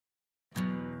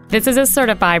This is a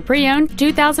certified pre-owned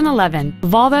 2011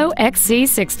 Volvo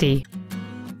XC60.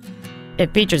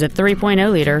 It features a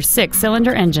 3.0-liter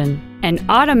 6-cylinder engine, an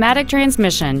automatic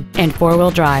transmission, and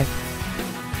 4-wheel drive.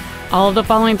 All of the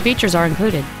following features are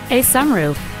included: a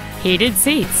sunroof, heated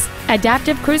seats,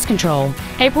 adaptive cruise control,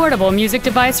 a portable music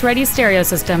device-ready stereo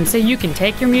system so you can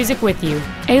take your music with you,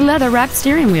 a leather-wrapped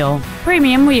steering wheel,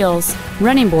 premium wheels,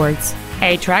 running boards,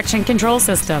 a traction control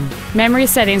system, memory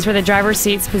settings for the driver's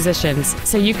seat's positions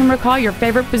so you can recall your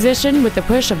favorite position with the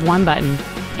push of one button.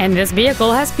 And this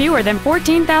vehicle has fewer than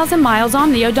 14,000 miles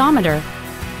on the odometer.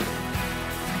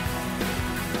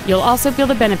 You'll also feel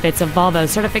the benefits of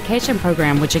Volvo's certification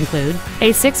program, which include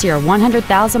a 6-year,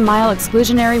 100,000-mile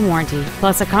exclusionary warranty,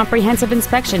 plus a comprehensive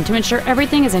inspection to ensure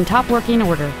everything is in top working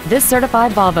order. This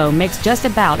certified Volvo makes just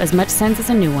about as much sense as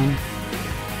a new one.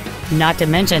 Not to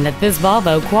mention that this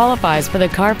Volvo qualifies for the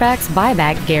Carfax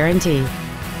buyback guarantee.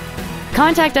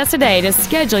 Contact us today to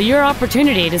schedule your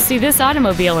opportunity to see this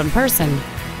automobile in person.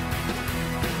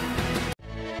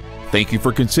 Thank you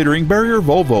for considering Barrier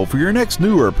Volvo for your next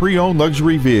new or pre-owned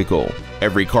luxury vehicle.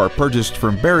 Every car purchased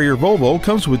from Barrier Volvo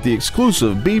comes with the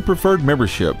exclusive Be Preferred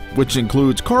membership, which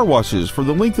includes car washes for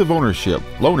the length of ownership,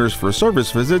 loaners for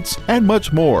service visits, and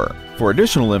much more. For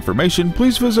additional information,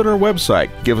 please visit our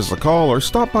website, give us a call, or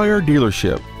stop by our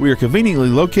dealership. We are conveniently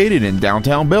located in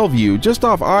downtown Bellevue, just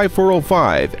off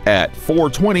I-405 at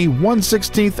 420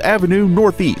 116th Avenue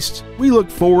Northeast. We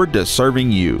look forward to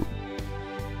serving you.